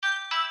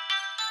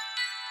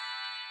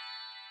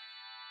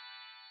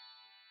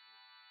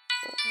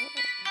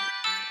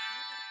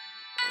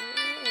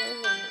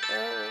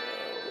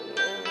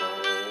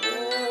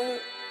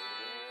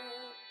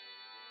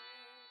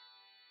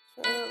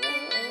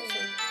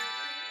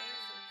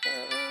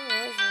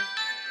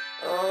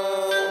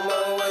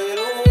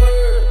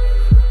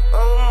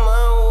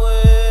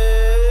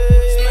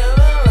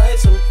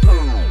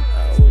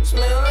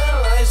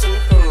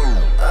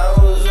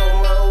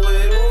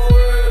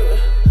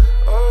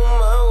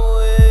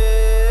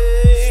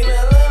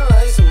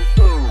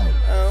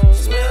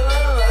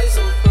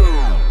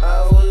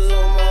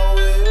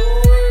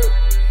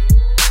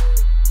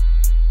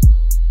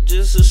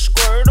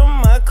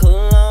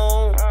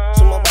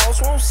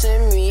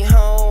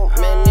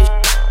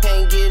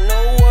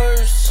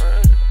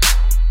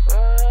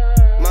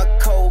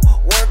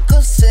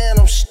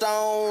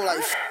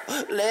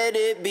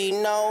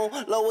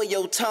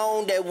your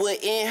tone that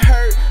wouldn't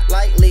hurt.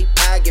 Likely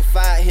I get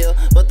fired here,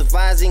 but the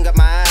vibes ain't got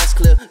my eyes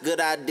clear.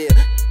 Good idea.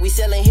 We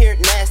selling here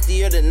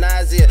nastier than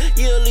nausea.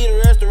 You'll leave a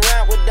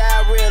restaurant with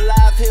diarrhea.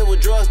 Live here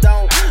with drugs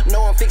don't.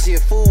 No, I'm fixing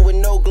your food with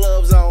no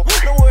gloves on.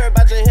 Don't worry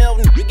about your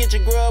health, you get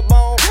your grub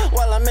on.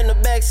 While I'm in the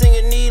back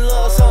singing these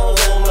love songs.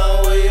 On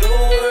my way to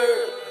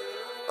work.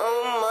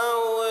 On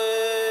my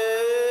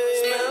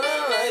way.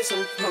 Smelling like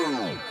some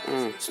food.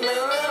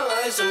 Smelling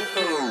like some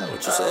food.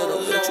 What you said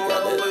over there? You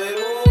got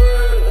that?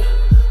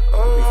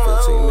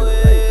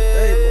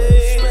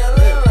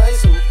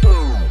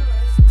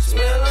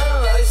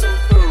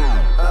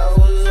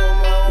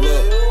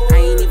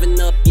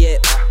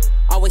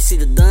 Always see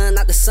the dawn,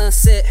 not the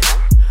sunset.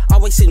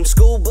 Always see them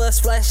school bus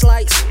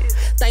flashlights.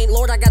 Thank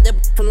Lord I got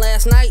that from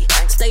last night.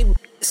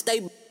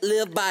 Stay,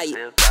 live by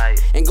it.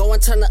 And go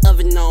and turn the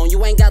oven on.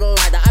 You ain't got a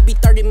lighter. I be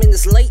 30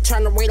 minutes late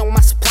trying to wait on my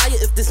supplier.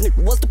 If this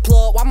nigga was the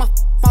plug, why my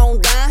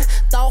phone dying?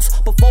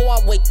 Thoughts before I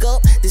wake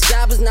up. This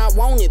job is not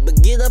wanted,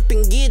 but get up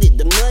and get it.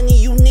 The money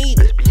you need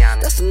it.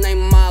 That's the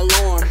name of my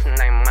alarm.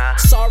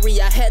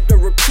 Sorry I had to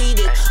repeat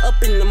it.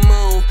 Up in the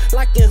moan,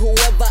 liking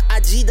whoever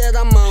IG that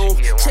I'm on.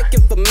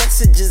 Checking for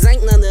messages,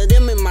 ain't none of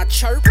them in my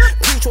church.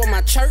 Preach on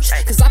my church,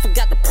 cause I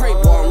forgot to pray,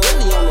 boy. I'm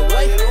really on the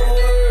way.